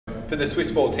For the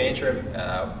Swiss Ball Tantrum,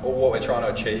 what we're trying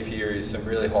to achieve here is some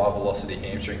really high velocity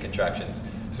hamstring contractions.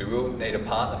 So we'll need a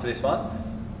partner for this one.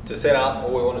 To set up,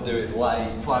 all we want to do is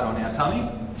lay flat on our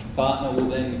tummy. Partner will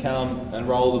then come and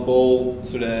roll the ball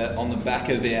sort of on the back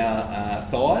of our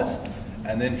thighs,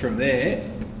 and then from there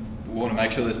we want to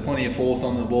make sure there's plenty of force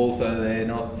on the ball so they're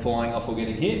not flying off or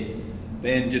getting hit.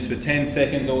 Then just for 10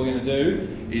 seconds all we're going to do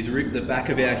is rip the back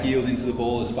of our heels into the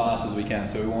ball as fast as we can.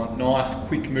 So we want nice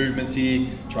quick movements here,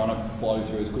 trying to flow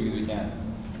through as quick as we can.